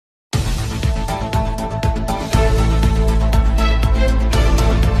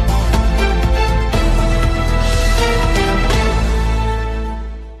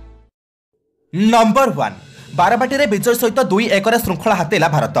Number 1 Barbati विजय सहित 2-1 श्रृंखला हातेला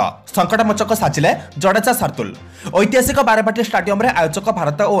भारत संकटमोचक साजिले जडेजा शार्दुल ऐतिहासिक बारबाटी स्टाडियम आयोजक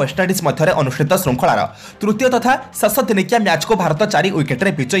भारत और वेस्टइंडिज मध्य अनुष्ठित श्रृंखलार तृतीय तथा शेष दिनिकिया मैच को भारत 4 विकेट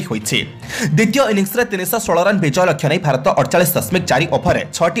विजयी होइछि। द्वितीय इनिंग्स 316 रन विजय लक्ष्य नहीं भारत 48.4 ओवर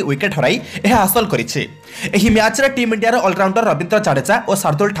 6 विकेट हराई यह हासिल करिछि। एही मैच रे team India allrounder Ravindra Jadeja और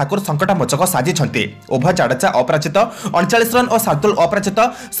शार्दुल ठाकुर संकटमोचक साजिछन्ति। उभय जडेजा अपराजित 39 रन और शार्दुल अपराजित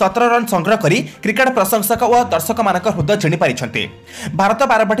 17 रन संग्रह करी क्रिकेट प्रशंसक और दर्शक मानक हृदय जिणी पारिछन्ति। भारत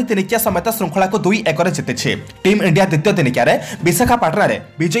बारबाटी दिनिकिया समेत श्रृंखला को 2-1 जितिछि। टीम इंडिया द्वितीय दिनिकिया रे विशाखापट्टनम रे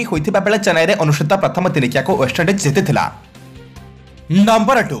विजयी होइथिबा बेले चेन्नई रे अनुष्ठित प्रथम दिनिकिया को वेस्टइंडिज जितिथिला।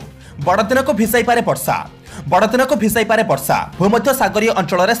 नंबर 2 बड़दिन को भिसाई पारे वर्षा बड़दिन को भिसाई पारे वर्षा भूमध्य सागरीय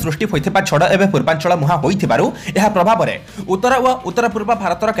अंचल में सृष्टि होइथिबा झड़ एवं पूर्वांचल मुहां होइथिबारु एहा प्रभाव में उत्तर और उत्तर पूर्व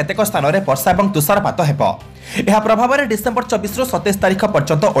भारतर केतेक स्थान में वर्षा और तुषारपात हेबो। यह प्रभाव में डिसेम्बर 24 रु 27 तारिख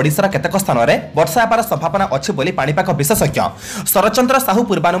पर्यंत ओडिशार केतेक स्थान में वर्षा हेबार संभावना अछि बोली पाणीपाग विशेषज्ञ शरचंद्र साहू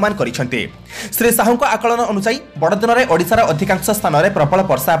पूर्वानुमान करिसेंति। श्री साहू आकलन अनुसार बड़दिन में ओडिशार अधिकांश स्थान में प्रबल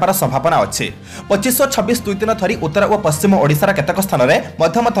वर्षा हेबार संभावना अछि। 25 और 26 दुई दिन धरी उत्तर और पश्चिम ओडिशार केतेक स्थान में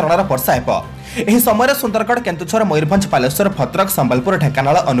मध्यम धरणर वर्षा हेबो। एही समय सुंदरगढ़ केन्दुझर मयूरभंज बालेश्वर भद्रक संबलपुर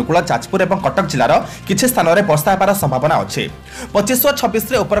ढेंकानाल अनुगुल जाजपुर और कटक जिलार किछि स्थान में वर्षा हेबार संभावना अछि। 25 और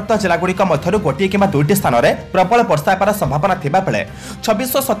 26 उपरोक्त जिलागुड़िक मध्यरु गोटिए किंबा दुईटी स्थान में प्रबल वर्षा हेबार संभावना थिबा बेले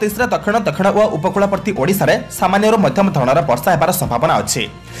 26 और 27 दक्षिण दक्षिण और उपकूलवर्ती ओडिशा रे सामान्य मध्यम धरणर वर्षा हेबार संभावना अछि।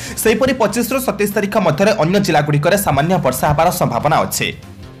 सेहिपरि 25 और 27 तारिख मध्य अन्य जिलागुड़िक सामान्य वर्षा हेबार संभावना अछि।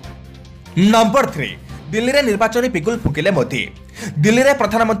 नंबर 3 दिल्ली रे निर्वाचन बिगुल फुकिले मोदी। दिल्ली रे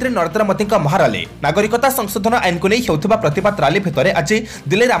प्रधानमंत्री नरेंद्र मोदी महाराली नागरिकता संशोधन आईन को नहीं होउथिबा प्रतिबाद रैली भितर आज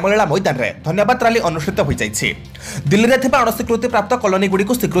दिल्ली रामलीला मैदान रे धन्यवाद रैली अनुष्ठित हो जाइछि। दिल्ली रे थिबा अणस्वीकृति प्राप्त कॉलोनी गुडी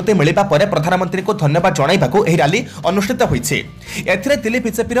को स्वीकृति मिलिबा परे प्रधानमंत्री को धन्यवाद जणाइबाकू एही रैली अनुष्ठित होइछि। एथिरे दिल्ली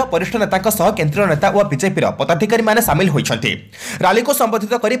बीजेपी रो वरिष्ठ नेताक सह केंद्रीय नेता और बीजेपी रो पदाधिकारी माने शामिल होइछन्ति। रैली को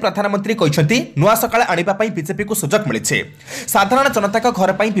संबोधित करी प्रधानमंत्री कहिसन्ति नुआ सकाळे आनिबा पई बीजेपी को सुजोग मिलिछि। साधारण जनता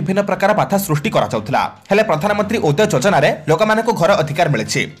घर पई विभिन्न प्रकार बाधा सृष्टि करा जाउथला हेले प्रधानमंत्री उदय योजना रे लोकमानक घर अधिकार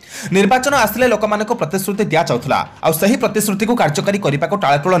मिले। निर्वाचन आसिले लोक मानक प्रतिश्रुति दिया जाउथला आ सही प्रतिश्रुति को कार्यकारी करने को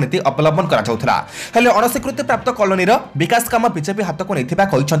टाळटुळ नीति अवलंबन करा जाउथला हेले अणस्वीकृति प्राप्त कॉलोनी रो विकास काम बीजेपी हाथ को नैथिबा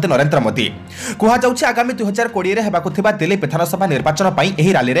कहिसन्ते नरेंद्र मोदी। कुहा जाउछि आगामी 2020 रे हेबाकु थिबा दिल्ली विधानसभा निर्वाचन पई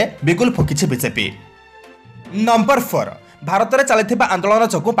एही रैली रे बिगुल फुकिछि बीजेपी। नंबर 4 भारत रे चलिथिबा आंदोलन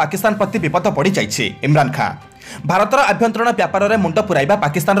जगु पाकिस्तान प्रति विपद पड़ी जाइछि। इमरान खान भारतर आभ्यंतरण व्यापार में मुंड पुराइबा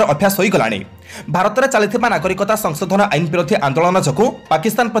पाकिस्तान अभ्यास हो गलानी। भारत में चलिथिबा नागरिकता संशोधन आईन विरोधी आंदोलन जगु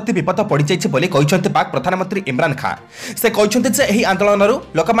पाकिस्तान प्रति विपद पड़ी जाइछि बोली कहिसन्ति पाक प्रधानमंत्री इमरान खान। से कहिसन्ति जे एही आंदोलन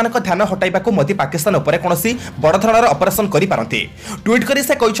लोकमानक ध्यान हटाइबाकू मोदी पाकिस्तान उपरे कोनोसी बड़ धरणर ऑपरेशन करि पारंती। ट्वीट करी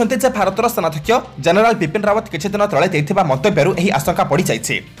से कहिसन्ति जे भारतर सेनाध्यक्ष जनरल बिपिन रावत किछि दिन तळे दैथिबा मंतव्यरु एही आशंका पड़ी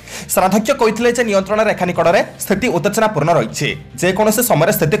जाइछि। सेनाध्यक्ष कहिथिले जे नियंत्रण रेखा निकटरे स्थिति उत्तेजनापूर्ण रहिछि जे कोनोसी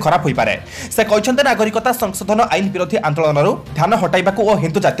समय स्थिति खराब होई पारे। से कहिसन्ति नागरिकता संशोधन आईन विरोधी आंदोलन ध्यान हटाइबाकू और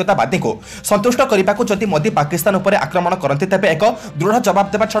हिंदू जातीयतावादी को संतुष्ट करने जदि मोदी पाकिस्तान उपर आक्रमण करते तेबे एक दृढ़ जवाब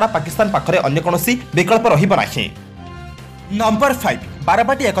देवा छड़ा पाकिस्तान पाखरे अन्य कोनोसी विकल्प रहिबो नाही। नंबर 5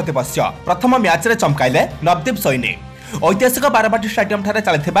 बारबाटी एक दिवसीय प्रथम मैच रे चमकाइले नवदीप सैनी। ऐतिहासिक बारबाटी स्टाडियम ठारे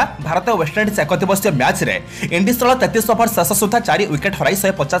चलिथिबा भारत और वेस्टइंडिज एक दिवसीय मैच रे इंडिज दल 33 ओवर शेष सुधा 4 विकेट हराई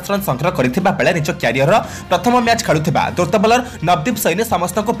 150 रन संग्रह करथिबा बेले निज क्यारियर प्रथम मैच खेलुथिबा द्रुत बॉलर नवदीप सैनी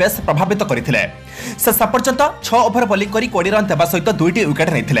समस्त को बेस प्रभावित करथिले। से पर्यंत 6 ओवर बोलिंग करी 20 रन देबा सहित 2टी विकेट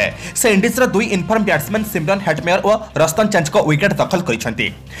नैथिले। से इंडिज रो 2 इनफॉर्म बैट्समैन सिमरन हेटमेयर और रस्तन चंच को विकेट दखल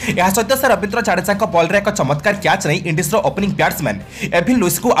करिसंती। या सहित से रविंद्र जडेजा को बॉल रे एक चमत्कार कैच नै इंडिज रो ओपनिंग बैट्समैन एविन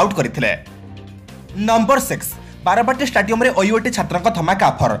लुइस को आउट करथिले। नंबर 6 बारबाटी स्टाडियम रे ओयूटी छात्रक धमाका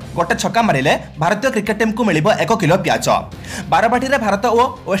ऑफर गोटे छक्का मारिले भारतीय क्रिकेट टीम को मिलिबो 1 किलो प्याज। बारबाटी रे भारत और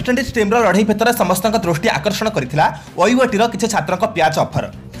वेस्टइंडिज टीम रो लड़ाई भितर समस्त दृष्टि आकर्षण करथिला ओयूटी रो किछि छात्रक प्याज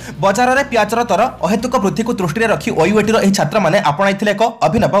ऑफर। बजार में प्याजर दर अहेतुक वृद्धि को दृष्टि रखी ओयूटी रो छात्र माने आपणाइथिले एक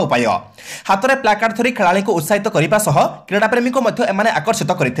अभिनव उपाय। हाथ में प्लाकार्ड धरी खेलाड़ी को उत्साहित करने सह क्रीड़ाप्रेमी को एमाने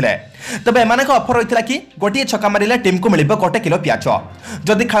आकर्षित करथिले। तबे एमाने को ऑफर होइथिला कि गोटिए छक्का मारिले टीम को मिलिबो 1 किलो प्याज।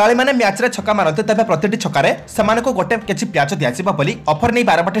 जदि खेलाड़ी माने मैच रे छक्का मारते तबे प्रतिटी छक्कारे सेमाने को गोटे किछि प्याज दियाजिबा बोली ऑफर नै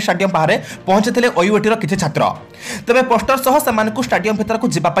बारबाटी स्टाडियम बाहर पहुंचथिले ओयूटी रो किछि छात्र। तबे पोस्टर सह सेमाने को स्टाडियम भीतर को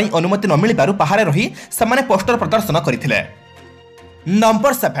जिबा पई अनुमति न मिलिबारु बाहर रही सेमाने पोस्टर प्रदर्शन करथिले।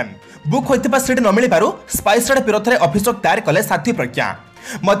 नंबर 7 बुक होइतिबा सीट न मिलिबारु स्पाइस रेड विरोध में अभियोग दायर कले साथी प्रज्ञा।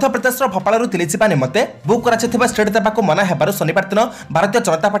 मध्यप्रदेश भोपाल दिल्ली जावा निमंते बुक कर स्टेट देवा मना हेबारु शनिवार दिन भारतीय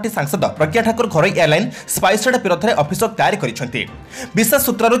जनता पार्टी सांसद प्रज्ञा ठाकुर घर एयरलाइन स्पाइस जेट विरोध में अभियोग दायर कर विशेष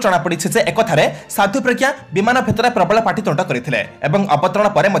सूत्रु जमापड़ी एकथार साधु प्रज्ञा विमान भितर प्रबल पाटितुंड करते अवतरण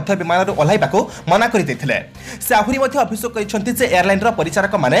पर विमान ओह्लैवाक मना करते से आहरी अभियोग कर एयरलाइन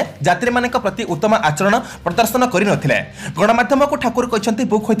परिचारक मैंने यात्री मान प्रति उत्तम आचरण प्रदर्शन करनथिले गणमाध्यम को ठाकुर कहते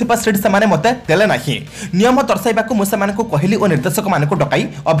बुक होता सीट से मते देले नाही नियम दर्शाइबाकू मु सेमानकू कहली और निर्देशक मानकू डकाई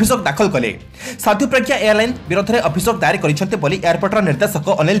अभियोग दाखल कले साधु प्रज्ञा एयरलाइन विरोध में अभियोग दायर करिसेंते बोली एयरपोर्टर निर्देशक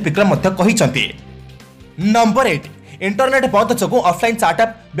अनिल विक्रम कहिसेंते। नंबर 8 इंटरनेट बंद जोगु ऑफलाइन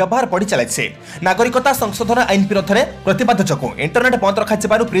चार्टअप व्यवहार बढ़ी चलाई नागरिकता संशोधन आईन विरोध में प्रतिवाद जोगु इंटरनेट बंद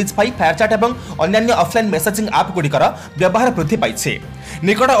रखा ब्रिज फाई फायर चाट और अन्य ऑफलाइन मेसेजिंग आप गुड़िकर व्यवहार वृद्धि पाई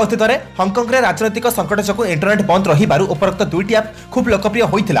निकट अतीत में हांगकांग राजनैतिक संकट जोगु इंटरनेट बंद रहिबारु उपरोक्त दुईटी ऐप खूब लोकप्रिय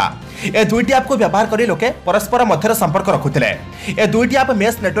होइथिला ए दुईटी ऐप को व्यवहार करी लोके परस्पर मध्य संपर्क रखुथिले ए दुईटी ऐप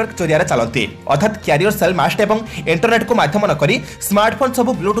मेश नेटवर्क जरिया चलती अर्थात क्यारियर सेल मास्ट और इंटरनेट को माध्यम न करी स्मार्टफोन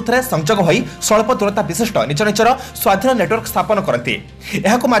सब ब्लूटूथ रे संजोग होई स्वल्प दूरता विशिष्ट निज निजर स्वाधीन नेटवर्क स्थापन करती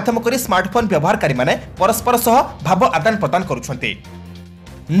एहाको माध्यम करी स्मार्टफोन व्यवहारकारी माने परस्पर सह भाव आदान प्रदान करुछंती।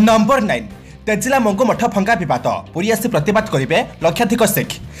 नंबर 9 तेजिला मंगू मठ भंगा बद पुरी आसी प्रतिवाद करेंगे लक्षाधिक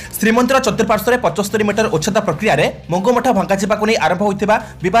सिख श्रीमंदिर चतुर्पार्श्व 75 मीटर उच्छेद प्रक्रिया मंगू मठ भंगा नहीं आरंभ होता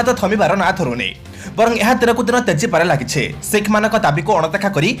बद थमिबार ना धरुनी बरं यह दिनकू दिन तेजीबार लगी सिख मान दाबी को अणदेखा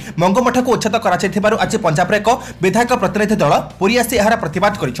कर मंगू मठ को उच्छेद कर आज पंजाब एक विधायक प्रतिनिधि दल पुरी आसी यार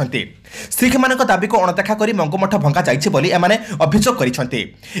प्रतिवाद करते सिख मान दाबी को अणदेखा कर मंगू मठ भंगा जाइए अभियोग कर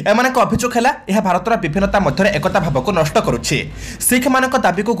भारतर विभिन्नता मध्य एकता भाव को नष्ट करुच्ची सिख मान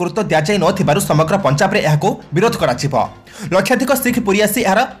दाबी को गुरुत्व दि न समग्र पंजाब में यह विरोध कर लक्षाधिक सिख पुरी आसी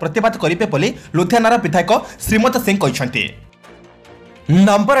यार प्रतिवाद करेंगे बोली लुधियानार विधायक श्रीमत सिंह कहते।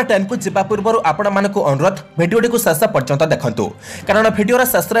 नंबर 10 को जीवा पूर्व आपण मानकु अनुरोध भिडियोटी को शेष पर्यंत देखंतु कारण भिडियोर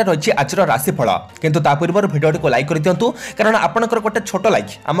शेष में रही आज राशिफल किंतु ता पूर्व भिडियोटी को लाइक कर दियंतु कारण आपनकर गोटे छोट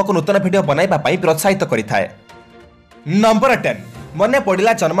लाइक आमको नूतन भिडियो बनाइबा पई प्रोत्साहित करिथाय। नंबर 10 मने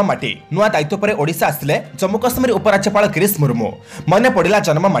पड़िला जन्म माटी नुआ दायित्व पर ओडिशा आसिले जम्मू काश्मीर उपराज्यपाल गिरीश मुर्मू मने पड़िला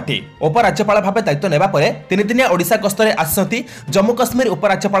जन्म माटी उपराज्यपाल भाव दायित्व नेबा परे 3 दिनिया ओडिशा गस्तरे आसंती जम्मू काश्मीर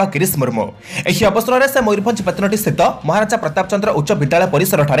उपराज्यपाल गिरीश मुर्मू एही अवसर में से मयूरभंज बेतनटी स्थित महाराजा प्रताप चंद्र उच्च विद्यालय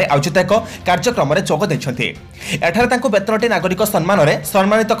परिसर ठारे आयोजित एक कार्यक्रम में जोग दैछंती एठारे तांको बेतनटी नागरिक सम्मान में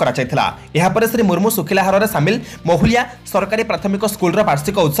सम्मानित करा जायथिला एहा परे श्री मुर्मू सुखिलाहार रे शामिल महुलिया सरकारी प्राथमिक स्कूल रो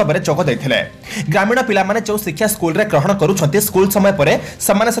वार्षिक उत्सव में जोग दैथिले ग्रामीण पिला माने जो शिक्षा स्कूल रे ग्रहण करूछंती स्कूल समय पर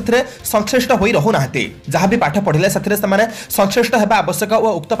समाने सथिरे संश्लिष्ट होई रहु नाहती जहाँ भी पाठ पढ़िले सथिरे समाने संश्लिष्ट हेबा आवश्यक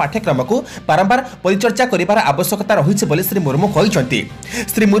और उक्त पाठ्यक्रम को बारंबार परिचर्चा करिबार आवश्यकता रहिछि बोली श्री मुर्मू कहिसंती।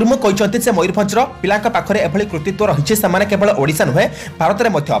 श्री मुर्मू कहिसंती जे मयूरभंजर पिलांका पाखरे एभली कृतित्व रहिछि समाने केवल ओडिशा नुहे भारत रे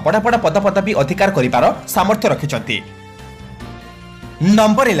मध्य बड़ बड़ पदपदवी अधिकार करिबार सामर्थ्य रखिसंती।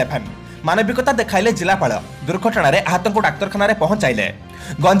 नंबर 11 मानविकता देखाइले जिलापाल दुर्घटना आहत को डाक्तरखाना पहुंचाइले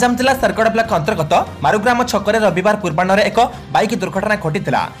गंजाम जिला सरगड़ ब्लॉक अंतर्गत मारुग्राम छकरे रविवार पूर्वाह्न एक बाइक दुर्घटना घटी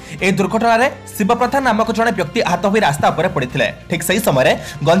ए दुर्घटना शिवप्रधान नामक जड़े व्यक्ति आहत हो रास्ता पर पड़ते ठीक से समय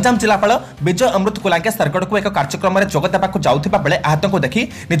गंजाम जिलापाल विजय अमृत कुलांगे सरगड़ को एक कार्यक्रम में जोगदेवा जाऊा बेले आहत को देखि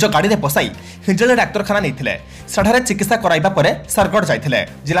निज गाड़ी में बसाई हिंजली डाक्तरखाना नहीं सेठारे चिकित्सा कराइबा परे सरगड़ जाइथिले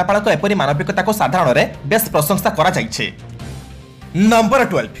जिलापाल एपरी मानविकता को साधारण बेस प्रशंसा करा जाइछे। नंबर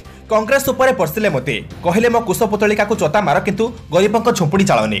 12 कांग्रेस उपरे पड़िले मोदी कहले मो कुशपुतलिका को जोता मार किंतु गरीबों झुंपुड़ी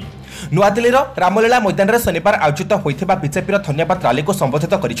चालनी नुआदिल्लीर रामलीला मैदान में शनिवार आयोजित होता बीजेपी धन्यवाद रैली को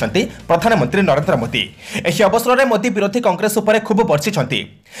संबोधित करते प्रधानमंत्री नरेंद्र मोदी एही अवसर में मोदी विरोधी कांग्रेस उपरे खूब बर्षिंट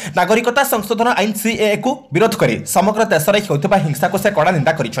नागरिकता संशोधन आईन सीएए को विरोध कर समग्र देश में होता हिंसा को से कड़ा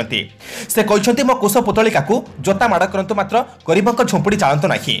निंदा करते से कहते मो कुशपुतलिका को जोता माड़ करंतु मात्र गरीबों झुंपुड़ी चालू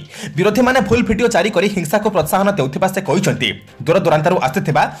ना विरोधी मैंने भूल भिडियो जारी कर हिंसा को प्रोत्साहन देउथिबा से कहते दूर दूरांतर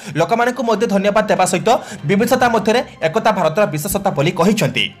आसिथिबा लोक मानकु मोदी धन्यवाद देवा सहित विविधता मध्य एकता भारतर विशेषता बोली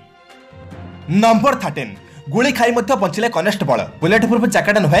कहिसंती। नंबर 13 गुली खाई बंचिले कनेस्टेबल बुलेट प्रूफ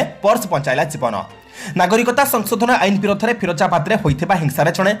जैकेट नुहे पर्स बंचाइला जीवन नागरिकता संशोधन आईन विरोध में फिरोजाबाद में होता हिंसार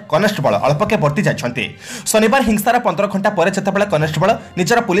जड़े कनेस्टेबल अल्पके वर्ती जाइछंती शनिवार हिंसार 15 घंटा पर जितेबाला कनेस्टेबल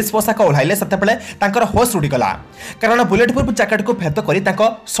निजर पुलिस पोशाक ओह्लैले सेतेबेले तांकर होश उड़ीगला कारण बुलेट प्रूफ जैकेट को भेद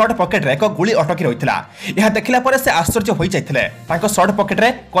कर शर्ट पकेट रे एक गुली अटकी रही यह देखला पर से आश्चर्य हो जाइथिले शर्ट पकेट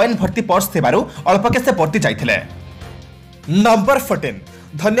रे कॉइन भर्ती पर्स थिबारु अल्पके से वर्ती जाइथिले। नंबर 14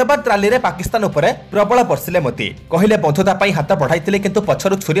 धन्यवाद रैली रे पाकिस्तान उपरे प्रबल बर्षिले मोदी कहले बंधुता पाई हाथ बढ़ाई किंतु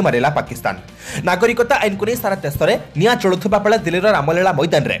पछरु छुरी मारिला पाकिस्तान। नागरिकता आईन को नहीं सारा देश में निया चलुवा बेले दिल्लीर रामलीला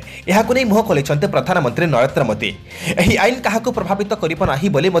मैदान में यह मुह खोली प्रधानमंत्री नरेंद्र मोदी। यह आईन क्या प्रभावित करिब नाही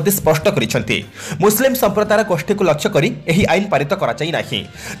बोली मोदी स्पष्ट करिसेंति। मुस्लिम संप्रदायर गोष्ठी को लक्ष्य करी यह आईन पारित कराई नाही,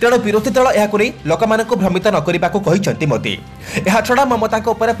 तेणु विरोधी दल यह लोक भ्रमित न करने मोदी। यह छड़ा ममता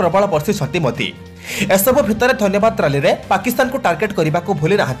उपर प्रबल बर्षिंट मोदी। एसबू भितर धन्यवाद रैली रे पाकिस्तान को टार्गेट करने को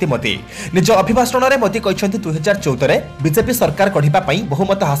भूली नाहांती मोदी। निज अभिभाषण में मोदी कहते 2014 बीजेपी सरकार गढ़ा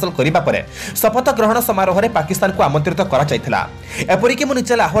बहुमत हासिल करने पर शपथ ग्रहण समारोह में पाकिस्तान को आमंत्रित करा एपरिक मु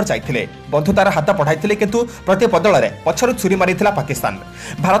निजे लाहौर जाइथिले बंधुतार हाथ बढ़ाई किंतु प्रति बदल में पछरु छुरी मारी पाकिस्तान।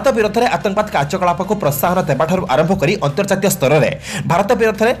 भारत विरोध में आतंकवाद कार्यकलाप को प्रोत्साहन देवाठू आरंभ कर अंतर्जातीय स्तर में भारत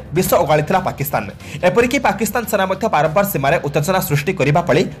विरोध में विष ओगाड़ी पाकिस्तान। एपरिक पाकिस्तान सेना बारंबार सीमार उत्तेजना सृष्टि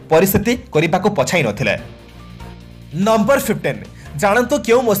करने परिस्थिति करने को पछाई नथिले। नंबर 15 जानतु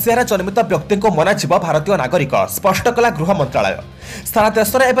क्यों मसीहार जन्मित व्यक्ति को मनाଯିब भारतीय नागरिक स्पष्ट कला गृह मंत्रालय। सारा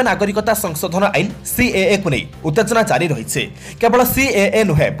देश में एवं नागरिकता संशोधन आईन सीएए को नहीं उत्तेजना जारी रही। केवल सीएए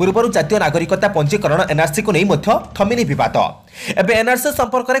नुहे पूर्व जातीय नागरिकता पंजीकरण एनआरसी को नहीं थमिनी बद। एबे एनआरसी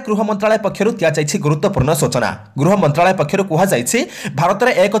संपर्क में गृह मंत्रालय पक्षरु दिया जायछि गुरुत्वपूर्ण सूचना। गृह मंत्रालय पक्षरु कुहा जायछि भारत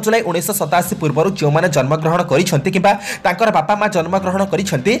में 1 जुलाई 1987 पूर्व जो माने जन्मग्रहण करिसेंति किबा तांकर बापा मां जन्मग्रहण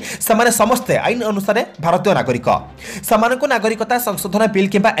करिसेंति समाने समस्ते आईन अनुसार भारतीय नागरिक। समानकु नागरिकता संशोधन बिल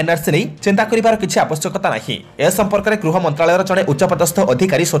किबा एनआरसी नहीं चिंता करिवार किछि आवश्यकता नाही। ए संपर्क में गृह मंत्रालय जड़े उच्चपदस्थ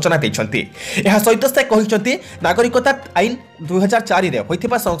अधिकारी सूचना दैछंती। एहा सहित से कहिसेंति नागरिकता आईन 2004 रे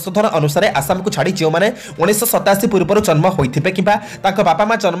होइथिबा संशोधन अनुसार आसाम को छाड़ी जो माने 1987 पूर्व जन्म होइथिबे किबा तांको बापा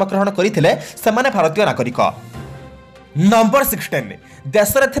मां जन्मग्रहण करिथिले समाने भारतीय नागरिक। नंबर 16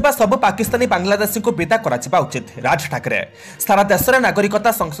 देश में सब पाकिस्तानी बांग्लादेशी को विदा करा उचित राज ठाकरे। सारा देश में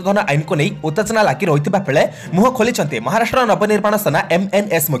नागरिकता संशोधन आईन को नहीं उत्तेजना लगी रही बेले मुह खोली महाराष्ट्र नवनिर्माण सेना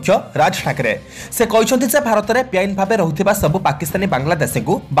एमएनएस मुख्य राज ठाकरे। से कहते भारत में बेआईन भाव रही सब पाकिस्तानी बांग्लादेशी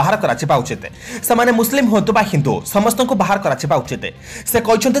को बाहर करा उचित। से मुस्लिम हूँ बा हिंदू समस्त को बाहर करा उचित। से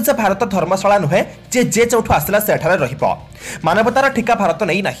कहते भारत धर्मशाला नुहे जे जोठू आसला से मानवतार ठिका भारत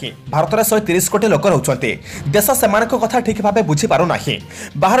नहीं ना। भारत में 130 कोटी लोक रोचते देश से कथा ठीक भाव बुझीपार ना।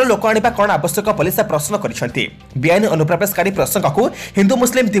 बाहर लोक आने कौन आवश्यक बोली से प्रश्न करिसेंति। बेआईन अनुप्रवेशकारी प्रसंग को हिंदू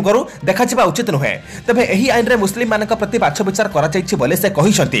मुस्लिम दिगरु देखा उचित नुहे। तेबे एही आईन रे मुस्लिम मानक प्रति बाछ विचार करा जायछि बोले से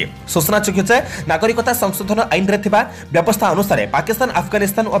कहिसेंति। सूचनायोग्य नागरिकता संशोधन आईन रे थिबा व्यवस्था अनुसार पाकिस्तान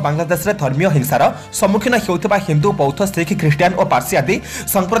अफगानिस्तान और बांग्लादेश रे धर्मीय हिंसार सम्मुखीन हेउथिबा हिंदू बौद्ध सिख ख्रिस्टियान और पारसी आदि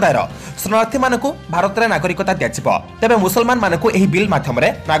संप्रदायर शरणार्थी मानकु भारत रे नागरिकता दियाजिबो। तेबे मुसलमान मानकु एही बिल माध्यम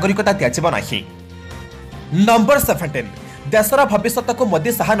रे नागरिकता दियाजिबो नाही। नंबर 17 देशर भविष्य को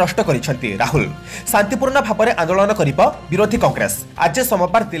मोदी शाह नष्ट करिसेंति राहुल। शांतिपूर्ण भाव में आंदोलन करिब विरोधी कांग्रेस। आज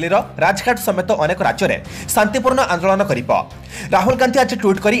सोमवार दिल्लीर राजघाट समेत अनेक राज्य में शांतिपूर्ण आंदोलन करिब। राहुल गांधी आज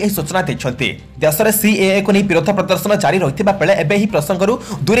ट्वीट कर यह सूचना देछंती। देश में सीएए को नहीं विरोध प्रदर्शन जारी रही बेले एबे ही प्रसंगरू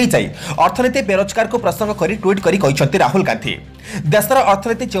दूरे जाई अर्थनीति बेरोजगार को प्रसंग कर ट्वीट कर कहते राहुल गांधी देशर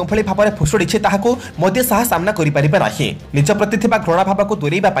अर्थनीति जो भली भाव में फुसुड़ी ताहाकू मोदी शाह सामना करिपारिबे नाही। निज प्रति थिबा घृणा भाव को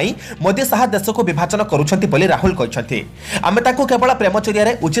दूरेइबा पई मोदी शाह देश को विभाजन करुछंती बोली राहुल कहते। आमे ताकू केवल प्रेम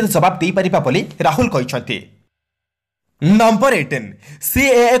चरिया उचित जवाब दे पारिबा बोली राहुल कहते। नंबर 18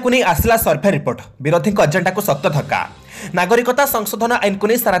 सीएए को नहीं आसला सर्वे रिपोर्ट विरोधी एजेंडा को सत्य धक्का। नागरिकता संशोधन आईन को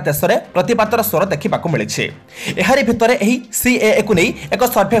नहीं सारा देश में प्रतिवादर स्वर देखा मिली। एहारी भितर एही सीएए को नहीं एक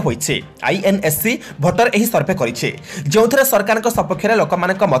सर्वे होइछि। आईएनएससी भोटर एही सर्वे करिछि जो सरकार सपक्ष में लोक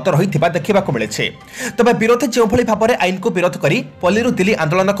मत रही देखा मिली। तबे विरोधी जो भली भाव में आईन को विरोध करी पल्लीरू दिल्ली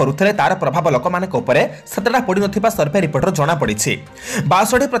आंदोलन करुଥିଲେ तार प्रभाव लोक सतटा पड़ी नथिबा सर्वे रिपोर्टर जना पड़ी।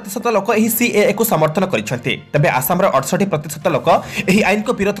 62% लोक एही सीएए को समर्थन करिसेंति। तबे आसाम 68% लोक एही आईन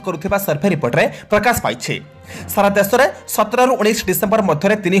को विरोध करुଥିବା सर्वे रिपोर्ट रे प्रकाश पाइछि। सारा देश में 17 ରୁ 19 डिसेम्बर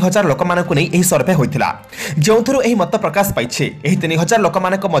मध्य 3000 लोक नहीं सर्वे होता जो मत प्रकाश पाई। 3000 लोक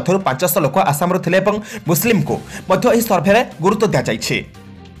मध्य 500 लोक आसाम थे मुस्लिम को सर्वे गुरुत्व दि जाइए।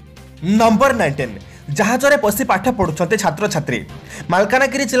 नंबर 19 जहाज रे बसी पाठ पढ़ुछन्ते छात्र छात्री।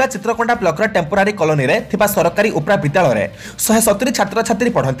 मालकानगिरी जिला चित्रकोंडा ब्लॉक टेम्पोरारी कॉलोनी रे थिबा सरकारी उपरा विद्यालय रे 170 छात्र छात्री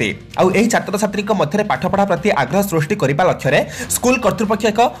पढ़ती। आउ एही छात्र छात्री मध्य पाठपढ़ा प्रति आग्रह सृष्टि करने लक्ष्य रे स्कूल कर्तृपक्ष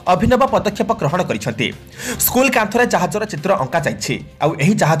एक अभिनव पदक्षेप ग्रहण करिसेंति। स्कूल कांथरे जहाजर चित्र अंका जाइछि। आउ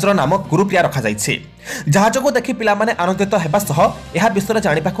एही जहाजर नाम गुरुप्रिया रखा जाइछि। जहाजको देखि पिलामाने आनंदित हेबा सह एहा विषय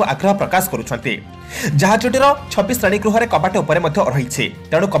जानिबाकू आग्रह प्रकाश करुछन्ति। जहाजटीर 26 श्रेणी गृहरे कबाट उपरे मध्ये रहिछि,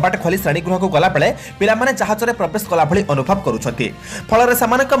 तेणु कबाट खोली श्रेणी गृह को गला बेले पिलामाने जहाजरे प्रवेश कला भली अनुभव करुछन्ति। फलरे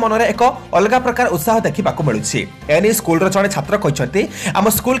सामानक मनरे एक अलगा प्रकार उत्साह देखिबाकू मिलुछि। एनी स्कूल रो जणे छात्र कहिसन्ति, आम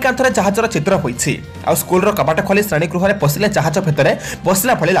स्कूल कांथरे जहाजर चित्र होइछि, आ स्कूल रो कबाट खोली श्रेणी गृहरे पसिले जहाज भितरे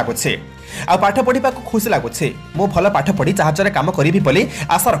बसिला भली लागुछि, आ पाठ पढिबाकू खुशी लागुछि। मु भल पाठ पढि जहाजरे काम करिबि बोली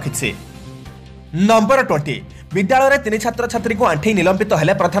आशा रखिछि। नंबर 20 विद्यालय 3 छात्र छात्री को आंठी निलंबित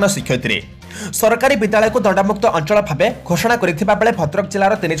हेले प्रधान शिक्षयित्री। सरकारी विद्यालय को दंडामुक्त अंचल भाव घोषणा करिथिबा बेले भद्रक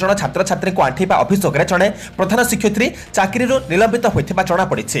जिलार 3 जण छात्र छात्री को आंठीबा अभियोगरे जणे प्रधान शिक्षयित्री चाकरी निलंबित होइथिबा जणा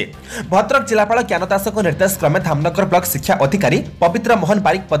पड़िछि। भद्रक जिलापाल ज्ञान दास को निर्देश क्रमे धामनगर ब्लॉक शिक्षा अधिकारी पवित्र मोहन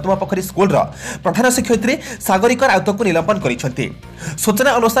बारिक पद्मपोखरी स्कूल प्रधान शिक्षयित्री सागरिका राउत को निलंबन करिसेंति।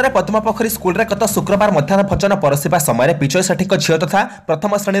 सूचना अनुसार पद्मपोखरी स्कूल रे गत शुक्रवार मध्याह्न भोजन परसिबा समय विजय सेठीक झियो तथा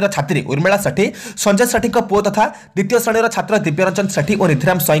प्रथम श्रेणीर छात्री उर्मिला सेठी, संजय सेठीक पुओ तथा द्वितीय श्रेणीर छात्र दिव्यरंजन सेठी और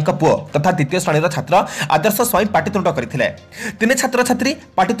निधिराम स्वाईंक पुओ तथा द्वितीय श्रेणीर छात्र आदर्श स्वाई पाटितुंड करथिले। 3 छात्र छात्री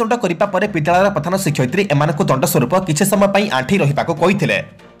पाटितुंड करिपा परे विद्यालयर प्रधान शिक्षयित्री एमानकु दंड स्वरूप किछि समय पई आंठी रहिबाकू कहिथिले।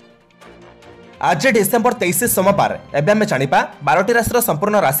 आज डिसेंबर 23 सोमवार एबे हम जानिबा 12टी राशिर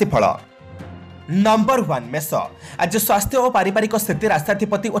संपूर्ण राशिफल। नंबर 1 मेष। आज स्वास्थ्य और पारिवारिक स्थिति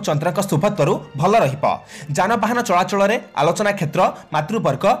राष्ट्राधिपति और चंद्रक शुभत्वरु भल रहिबो। जानवाहन चलाचल रे, आलोचना क्षेत्र,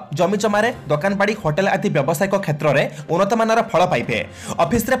 मातृवर्ग, जमी जमारे, दुकान बाड़ी, होटेल आदि व्यावसायिक क्षेत्र रे उन्नत मानर फल पाइबे।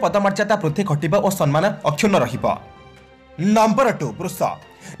 ऑफिस रे पदमर्यादा वृद्धि घटिबो और सम्मान अक्षुण्ण रहिबो। नंबर 2 वृष।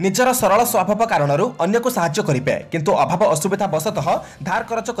 निजर सरल स्वभाव कारण अन्य को साहाय्य करिबे, किंतु अभाव असुविधा वशतः धार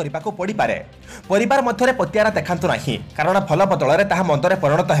खर्च करिबाकू पड़ी पारे। परिवार मध्यरे पतियारा देखांतु नाही, कारण फल बदल रे ताहा मंदरे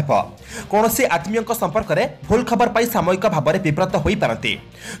परिणत हेबो। कोनोसी आत्मीयक संपर्क रे भूल खबर पाई सामयिक भाव रे विव्रत होई पारंती।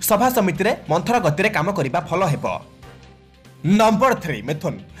 सभा समिति रे मंथर गति रे काम करिबा फल हेबो। नंबर 3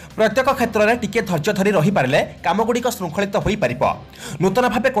 मिथुन। प्रत्येक क्षेत्र में टिके धैर्य धरी रही पारे कामगुड़िक श्रृंखलित हो पार। नूतन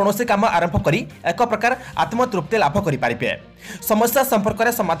भाव कौन काम आरंभ कर एक प्रकार आत्मतृप्ति लाभ करें। समस्या संपर्क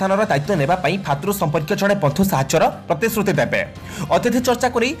में समाधान दायित्व नेबाई भातृ संपर्क जड़े बंधु साहाय्यर प्रतिश्रुति देवे। अतिथि चर्चा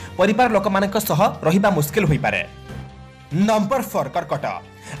करी परिवार लोक मान रहिबा मुस्किल हो पारे। नंबर 4 कर्कट।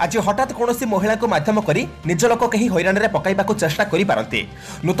 आज हठात कौन महिला को माध्यम करी निज लोक कहीं हैरान में पकाइबा चेष्टा करि पारंती।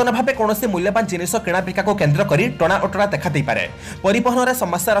 नूतन भाव कौन मूल्यवान जिनिस किणा बिका को केन्द्र करी टणा ओटणा देखा दे पारे। परिवहन में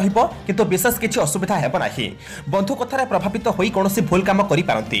समस्या रहिबो, किंतु विशेष किछि असुविधा हेबो नाही। बंधु कथार प्रभावित होई कौन भूल काम करि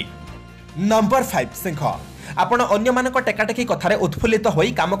पारंती। नंबर 5 सिंह। आपण अन्य मानक टेकाटेकी कथारे उत्फुल्लित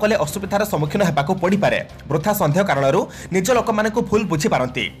होई काम कले असुविधार सम्मुखीन हेबाकू पड़ी पारे। वृथा संदेह कारणरू निज लोक मानकू भूल बुझी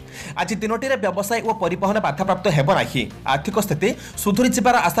पारंती। आज दिनटीरे व्यवसाय और परिवहन बाधाप्राप्त हेबो नाही। आर्थिक स्थिति सुधुरी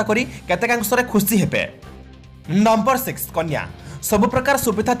जिबार आशा करी केतेकांशरे खुशी हेबे। नंबर 6 कन्या। सब प्रकार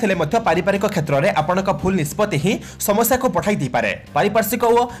सुविधा थिले मध्य पारिवारिक क्षेत्र में आपणक भूल निष्पत्ति ही समस्या को पठाई दी पारे। पारिपार्श्विक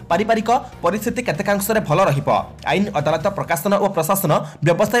और पारिवारिक परिस्थिति केतेकांशरे भल रहिबो। आईन अदालत, प्रकाशन और प्रशासन,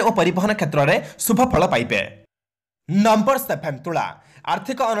 व्यवसाय और परिवहन क्षेत्र में शुभ फल पाइबे। नंबर 7 तुला।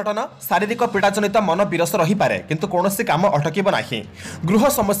 आर्थिक अनटन, शारीरिक पीड़ाजनित मन विरस रही पारे, किंतु कौनसी काम अटकिब नाही। गृह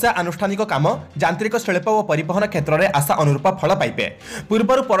समस्या, अनुष्ठानिक काम, यांत्रिक शिल्प और परिवहन क्षेत्र में आशा अनुरूप फल पाइबे।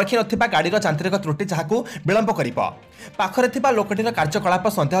 पूर्वर परखी नथिबा गाड़ीर यांत्रिक त्रुटि जहाकू विलंब करिबो। पाखरे थिबा लोकटीर कार्यकलाप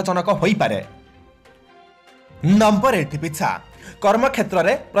संदेहजनक होई पारे। नंबर 8 पिछा। कर्म क्षेत्र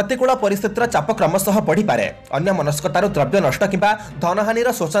में प्रतिकूल परिस्थितिर चाप क्रमशः बढ़ी पारे। अन्य मनस्कतार द्रव्य नष्ट किंबा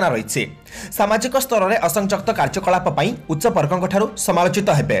धनहानिर सूचना रही। सामाजिक स्तर में असंयुक्त कार्यकलाप पई उच्च वर्गों समालोचित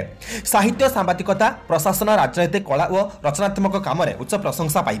हेबे। साहित्य, सांबादिकता, प्रशासन, राजनीति, कला और रचनात्मक काम में उच्च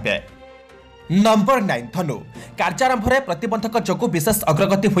प्रशंसा पाइबे। नंबर 9 धनु। कार्यारंभ में प्रतिबंधक जोगु विशेष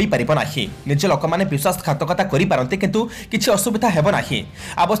अग्रगति होई परिबो नाही। निज लोक माने विश्वासघातकता करि पारंती, किंतु किछि असुविधा हेबो नाही।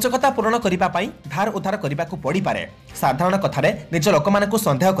 आवश्यकता पूर्ण करिबा पई धार उधार करिबाकू पड़ी पारे। साधारण कथारे निज लोक मानकू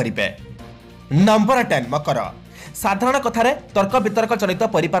संदेह करिबे। नंबर 10 मकर। साधारण कथारे तर्क वितर्क जनित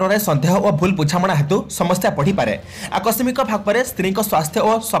परिवार में संदेह और भूल बुझामणा हेतु समस्या बढ़ी पारे। आकस्मिक भाव में स्त्री स्वास्थ्य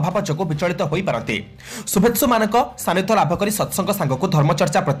और स्वभाव जोगु विचलित होई पारंती। शुभेच्छु मानक सानिध्य लाभ करी सत्संग सांगकू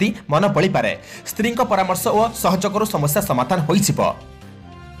धर्मचर्चा प्रति मन बळी पारे। स्त्री परामर्श और सहयोगरू समस्या समाधान होई जिवो।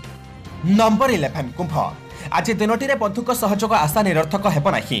 नंबर 11 कुंभ। आज दिनटीरे बंधुक सहयोग आशा निरर्थक हेब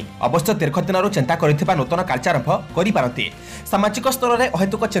नाही। अवश्य दीर्घ दिन चिंता करिथिबा नूतन कार्यारंभ करि पारंती। सामाजिक स्तर में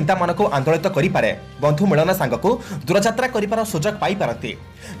अहेतुक चिंता मन को आंदोलित करि पारे। बंधु मिलन सांगकू दूरयात्रा करिबार सुजोग पाई पारंती।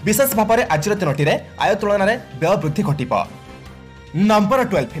 विशेष भाव में आज दिनटीरे आय तुलन में व्यय वृद्धि घटिबो। Number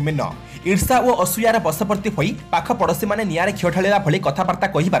 12 mean. ईर्षा और असूयार बशवर्ती होई पाख पड़ोशी माने नियारे घिओ ढालिला भली कथबार्ता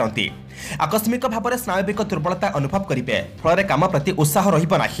कहि पारंती। आकस्मिक भाव में स्नायुविक दुर्बलता अनुभव करिवे। फल काम प्रति उत्साह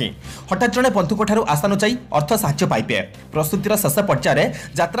रहिबो नाही। हठात जणे बंधुक ठारू आशानुଯାयी अर्थ साहाय्य पाइबे। प्रस्तुतिर शेष पर्यायर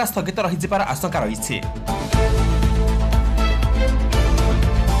यात्रा स्थगित रही जिबार आशंका रही।